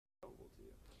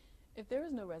If there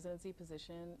was no residency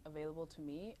position available to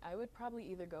me, I would probably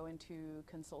either go into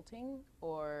consulting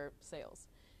or sales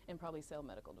and probably sell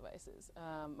medical devices.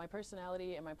 My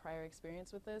personality and my prior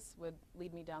experience with this would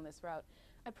lead me down this route.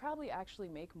 I'd probably actually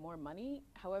make more money,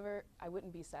 however, I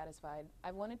wouldn't be satisfied.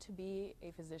 I've wanted to be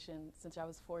a physician since I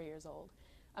was 4 years old.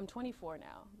 I'm 24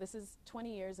 now. This is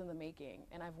 20 years in the making,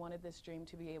 and I've wanted this dream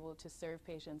to be able to serve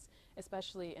patients,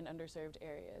 especially in underserved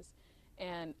areas.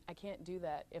 And I can't do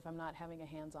that if I'm not having a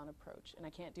hands-on approach, and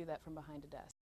I can't do that from behind a desk.